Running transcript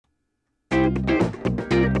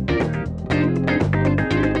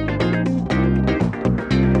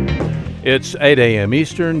It's 8 a.m.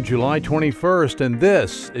 Eastern, July 21st, and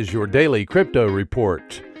this is your daily crypto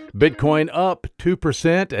report. Bitcoin up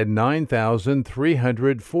 2% at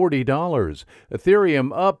 $9,340.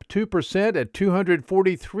 Ethereum up 2% at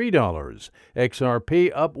 $243.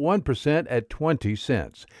 XRP up 1% at 20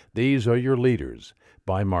 cents. These are your leaders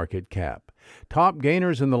by market cap. Top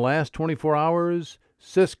gainers in the last 24 hours,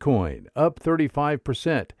 Syscoin up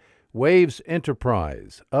 35%. Waves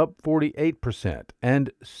Enterprise up 48% and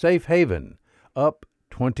Safe Haven up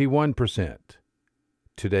 21%.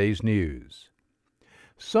 Today's news.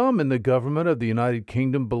 Some in the government of the United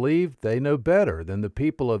Kingdom believe they know better than the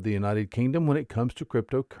people of the United Kingdom when it comes to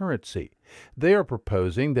cryptocurrency. They are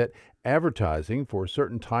proposing that advertising for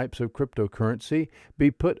certain types of cryptocurrency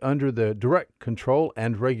be put under the direct control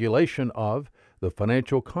and regulation of the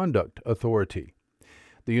Financial Conduct Authority.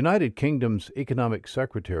 The United Kingdom's Economic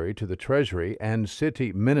Secretary to the Treasury and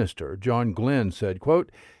City Minister, John Glenn, said,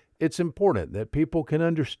 quote, "It's important that people can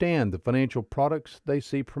understand the financial products they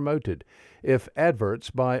see promoted. If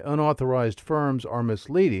adverts by unauthorized firms are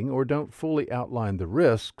misleading or don't fully outline the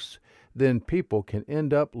risks, then people can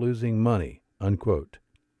end up losing money," unquote.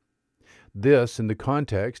 This in the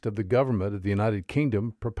context of the government of the United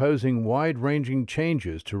Kingdom proposing wide-ranging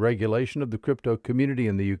changes to regulation of the crypto community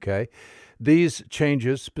in the UK. These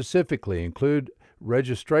changes specifically include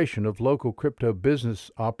registration of local crypto business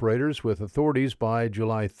operators with authorities by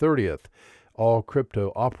July 30th. All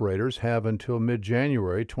crypto operators have until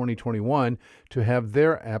mid-January 2021 to have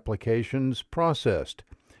their applications processed.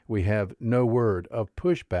 We have no word of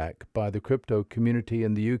pushback by the crypto community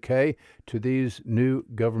in the UK to these new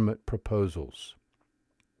government proposals.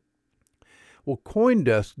 Well,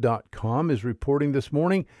 Coindesk.com is reporting this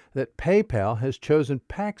morning that PayPal has chosen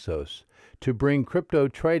Paxos to bring crypto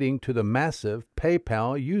trading to the massive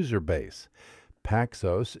PayPal user base.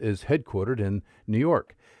 Paxos is headquartered in New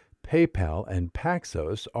York. PayPal and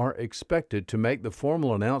Paxos are expected to make the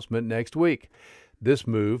formal announcement next week. This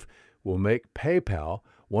move will make PayPal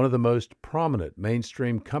one of the most prominent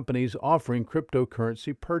mainstream companies offering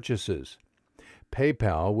cryptocurrency purchases.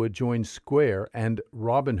 PayPal would join Square and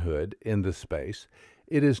Robinhood in the space.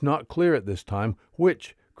 It is not clear at this time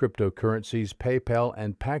which cryptocurrencies PayPal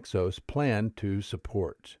and Paxos plan to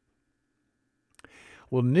support.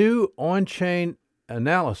 Well, new on-chain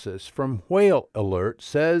analysis from Whale Alert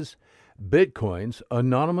says Bitcoin's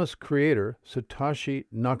anonymous creator, Satoshi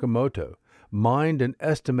Nakamoto, mined an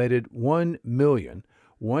estimated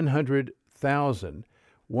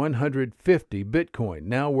 1,100,150 Bitcoin,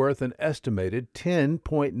 now worth an estimated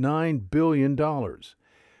 $10.9 billion.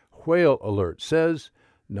 Whale Alert says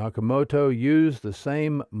Nakamoto used the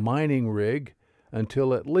same mining rig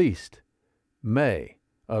until at least May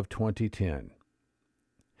of 2010.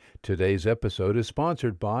 Today's episode is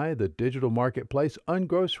sponsored by the digital marketplace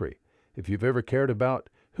Ungrocery. If you've ever cared about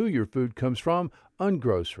who your food comes from,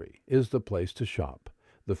 Ungrocery is the place to shop.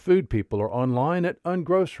 The food people are online at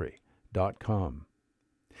ungrocery.com.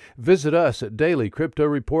 Visit us at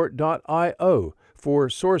dailycryptoreport.io for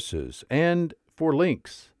sources and for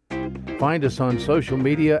links. Find us on social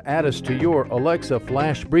media, add us to your Alexa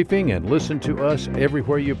Flash Briefing, and listen to us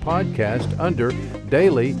everywhere you podcast under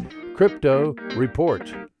Daily Crypto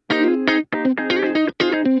Report.